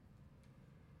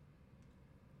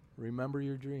 Remember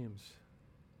your dreams.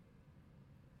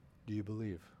 Do you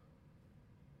believe?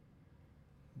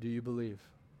 Do you believe?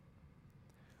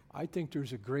 I think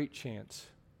there's a great chance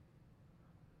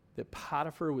that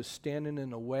Potiphar was standing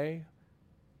in the way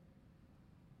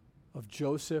of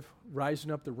Joseph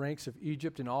rising up the ranks of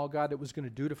Egypt and all God that was going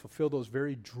to do to fulfill those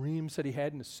very dreams that he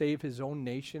had and to save his own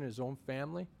nation, his own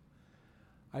family.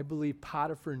 I believe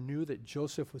Potiphar knew that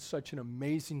Joseph was such an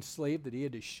amazing slave that he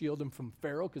had to shield him from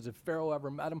Pharaoh, because if Pharaoh ever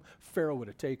met him, Pharaoh would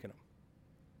have taken him.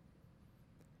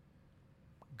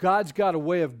 God's got a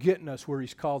way of getting us where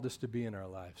he's called us to be in our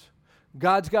lives.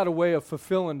 God's got a way of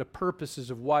fulfilling the purposes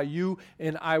of why you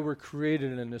and I were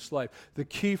created in this life. The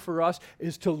key for us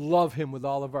is to love him with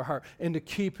all of our heart and to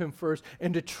keep him first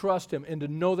and to trust him and to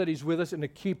know that he's with us and to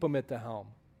keep him at the helm.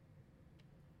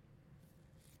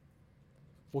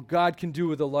 What God can do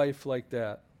with a life like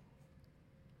that.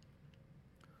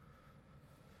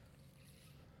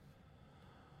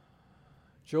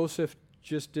 Joseph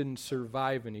just didn't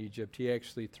survive in Egypt. He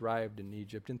actually thrived in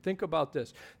Egypt. And think about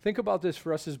this. Think about this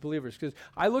for us as believers. Because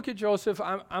I look at Joseph,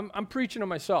 I'm preaching to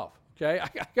myself. Okay, I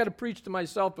got to preach to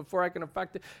myself before I can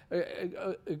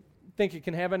think it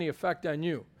can have any effect on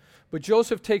you. But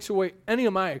Joseph takes away any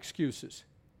of my excuses.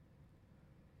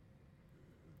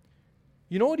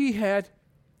 You know what he had?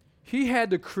 He had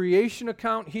the creation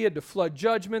account. He had the flood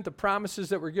judgment, the promises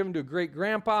that were given to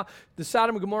great-grandpa, the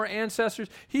Sodom and Gomorrah ancestors.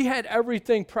 He had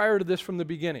everything prior to this from the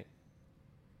beginning.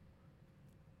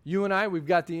 You and I, we've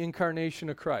got the incarnation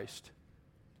of Christ.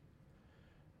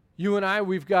 You and I,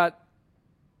 we've got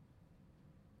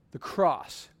the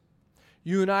cross.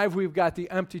 You and I, we've got the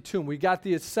empty tomb. We got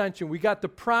the ascension. We got the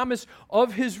promise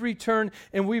of his return,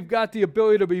 and we've got the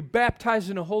ability to be baptized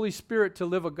in the Holy Spirit to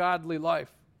live a godly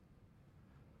life.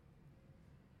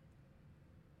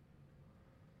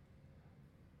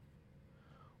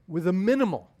 With a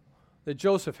minimal that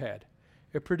Joseph had,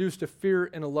 it produced a fear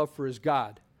and a love for his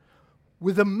God.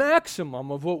 With a maximum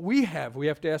of what we have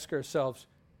to ask ourselves,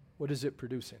 what is it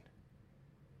producing?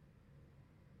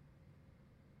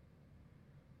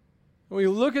 When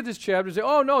you look at this chapter and say,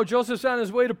 oh no, Joseph's on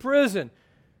his way to prison.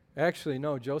 Actually,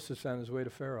 no, Joseph's on his way to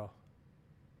Pharaoh.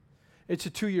 It's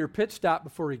a 2-year pit stop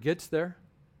before he gets there.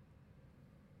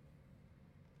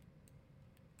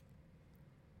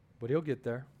 But he'll get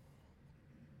there.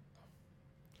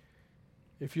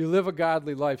 If you live a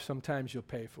godly life, sometimes you'll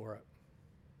pay for it.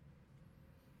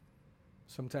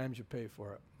 Sometimes you pay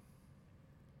for it.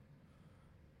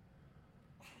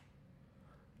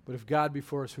 But if God be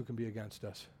for us, who can be against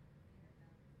us?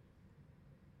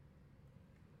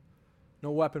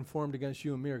 No weapon formed against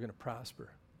you and me are going to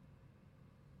prosper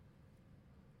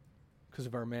because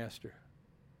of our Master.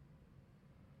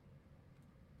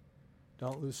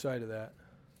 Don't lose sight of that.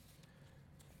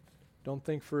 Don't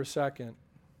think for a second.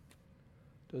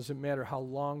 Doesn't matter how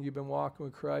long you've been walking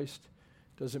with Christ.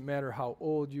 Doesn't matter how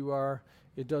old you are.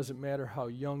 It doesn't matter how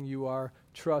young you are.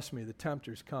 Trust me, the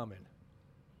tempter's coming.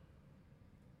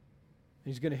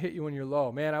 He's going to hit you when you're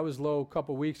low. Man, I was low a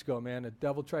couple weeks ago, man. The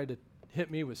devil tried to hit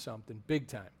me with something big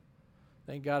time.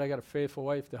 Thank God I got a faithful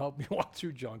wife to help me walk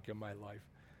through junk in my life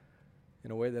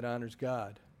in a way that honors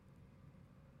God.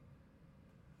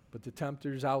 But the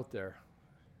tempter's out there,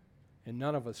 and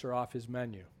none of us are off his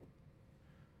menu.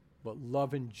 But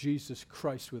loving Jesus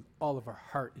Christ with all of our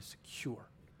heart is the cure.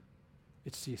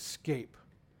 It's the escape,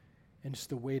 and it's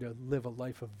the way to live a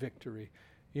life of victory.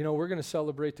 You know, we're going to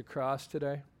celebrate the cross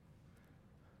today.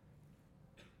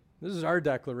 This is our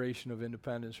Declaration of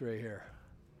Independence right here.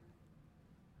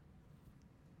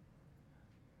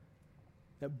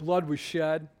 That blood was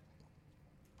shed,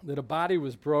 that a body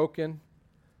was broken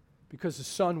because the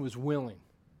Son was willing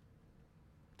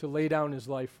to lay down his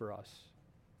life for us.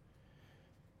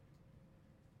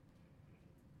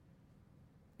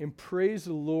 And praise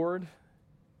the Lord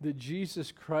that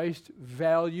Jesus Christ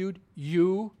valued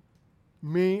you,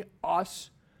 me,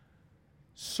 us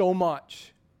so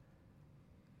much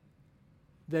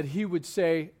that he would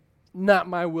say, not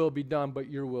my will be done, but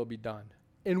your will be done.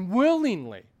 And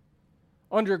willingly,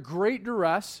 under great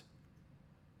duress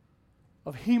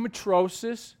of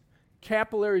hematrosis,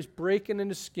 capillaries breaking in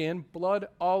the skin, blood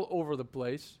all over the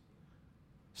place,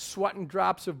 sweating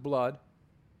drops of blood,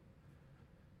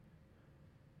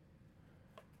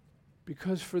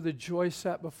 because for the joy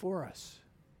set before us,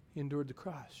 he endured the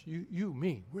cross. You,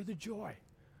 me, we're the joy.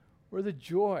 We're the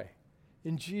joy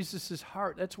in Jesus'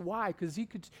 heart. That's why, because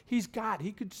he's God.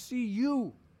 He could see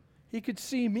you. He could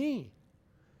see me.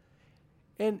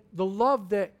 And the love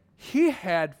that he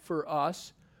had for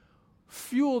us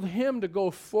fueled him to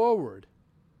go forward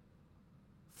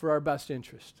for our best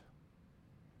interest.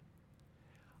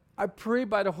 I pray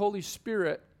by the Holy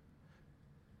Spirit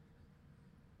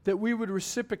that we would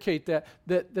reciprocate that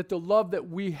the love that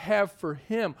we have for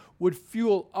him would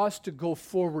fuel us to go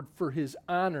forward for his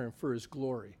honor and for his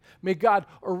glory. May God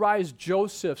arise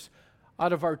Josephs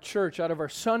out of our church, out of our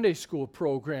Sunday school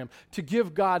program, to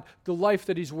give God the life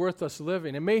that he's worth us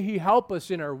living. And may he help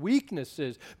us in our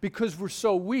weaknesses because we're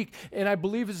so weak. And I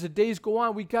believe as the days go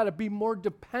on, we got to be more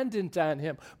dependent on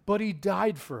him. But he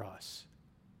died for us.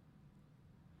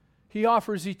 He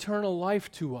offers eternal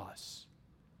life to us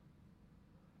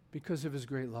because of his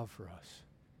great love for us.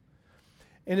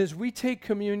 And as we take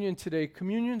communion today,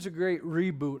 communion's a great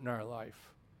reboot in our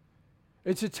life.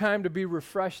 It's a time to be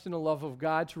refreshed in the love of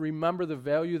God, to remember the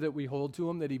value that we hold to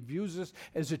him, that he views us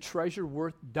as a treasure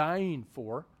worth dying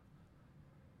for.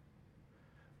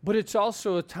 But it's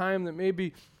also a time that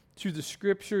maybe through the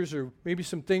scriptures or maybe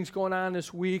some things going on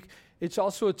this week, it's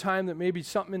also a time that maybe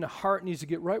something in the heart needs to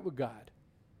get right with God.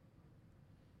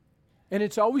 And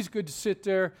it's always good to sit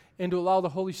there and to allow the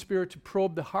Holy Spirit to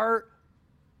probe the heart,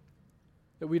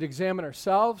 that we'd examine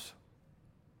ourselves,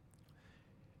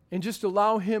 and just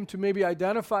allow him to maybe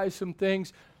identify some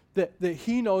things that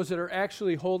he knows that are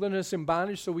actually holding us in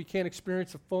bondage so we can't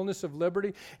experience the fullness of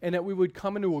liberty, and that we would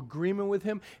come into agreement with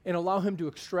him and allow him to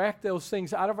extract those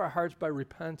things out of our hearts by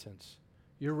repentance.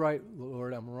 You're right,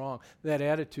 Lord, I'm wrong. That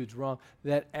attitude's wrong.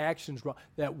 That action's wrong.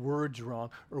 That word's wrong.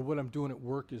 Or what I'm doing at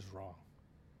work is wrong.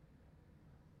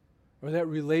 Or that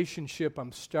relationship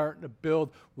I'm starting to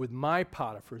build with my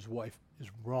Potiphar's wife is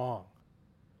wrong.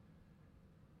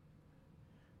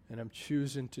 And I'm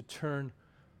choosing to turn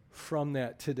from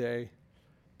that today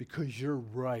because you're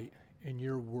right and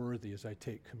you're worthy as I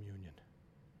take communion.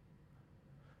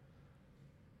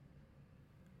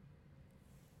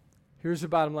 Here's the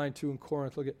bottom line too in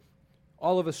Corinth. Look at,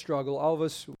 all of us struggle. All of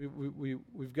us,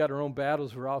 we've got our own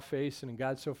battles we're all facing, and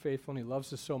God's so faithful and he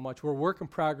loves us so much. We're a work in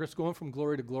progress, going from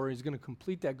glory to glory. He's going to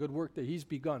complete that good work that he's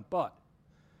begun. But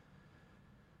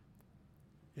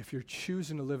if you're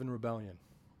choosing to live in rebellion,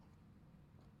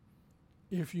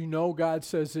 if you know God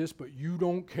says this, but you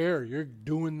don't care, you're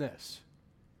doing this,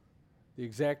 the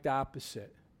exact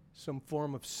opposite, some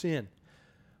form of sin,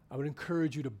 I would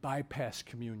encourage you to bypass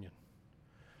communion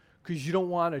because you don't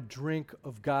want to drink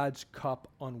of God's cup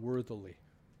unworthily.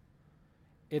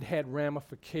 It had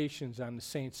ramifications on the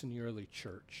saints in the early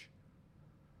church.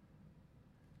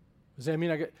 Does that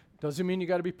mean doesn't mean you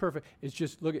got to be perfect. It's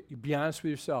just, look, be honest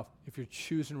with yourself. If you're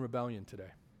choosing rebellion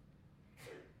today,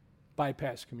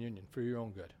 bypass communion for your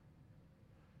own good.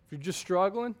 If you're just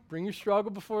struggling, bring your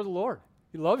struggle before the Lord.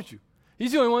 He loves you.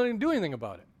 He's the only one who can do anything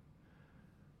about it.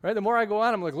 Right? The more I go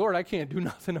on, I'm like, Lord, I can't do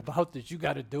nothing about this. You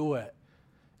got to do it.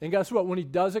 And guess what? When he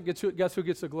does it, guess who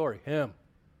gets the glory? Him.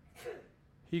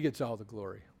 He gets all the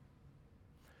glory.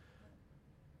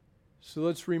 So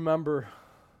let's remember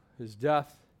his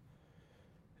death,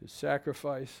 his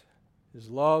sacrifice, his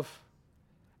love,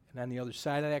 and on the other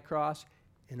side of that cross,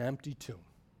 an empty tomb.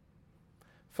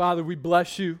 Father, we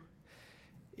bless you,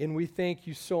 and we thank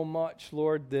you so much,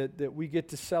 Lord, that we get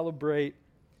to celebrate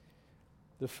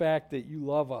the fact that you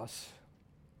love us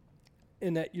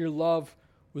and that your love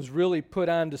was really put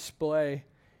on display.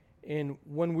 And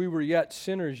when we were yet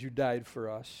sinners, you died for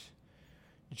us.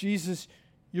 Jesus,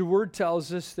 your word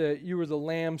tells us that you were the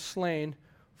lamb slain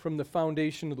from the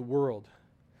foundation of the world.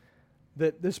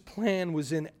 That this plan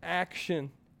was in action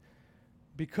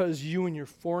because you in your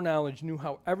foreknowledge knew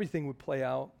how everything would play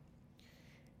out.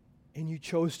 And you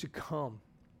chose to come.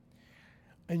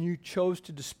 And you chose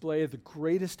to display the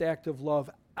greatest act of love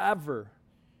ever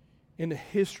in the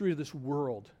history of this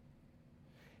world.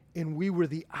 And we were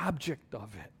the object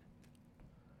of it.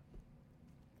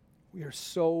 We are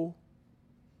so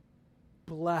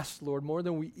blessed, Lord, more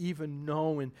than we even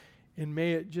know. And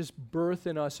may it just birth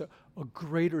in us a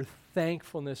greater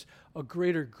thankfulness, a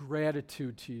greater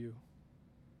gratitude to you.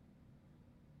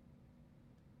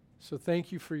 So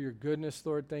thank you for your goodness,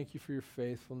 Lord. Thank you for your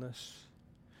faithfulness.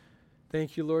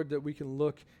 Thank you, Lord, that we can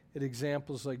look at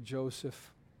examples like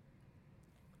Joseph.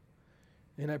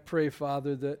 And I pray,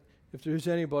 Father, that if there's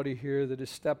anybody here that has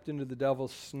stepped into the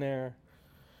devil's snare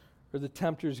or the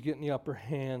tempter's getting the upper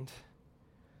hand,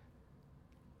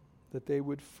 that they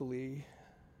would flee,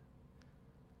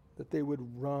 that they would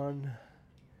run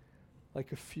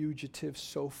like a fugitive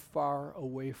so far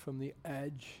away from the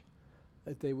edge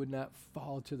that they would not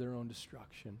fall to their own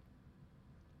destruction.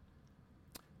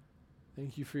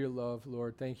 Thank you for your love,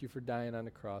 Lord. Thank you for dying on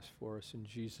the cross for us. In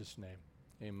Jesus' name,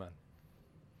 amen.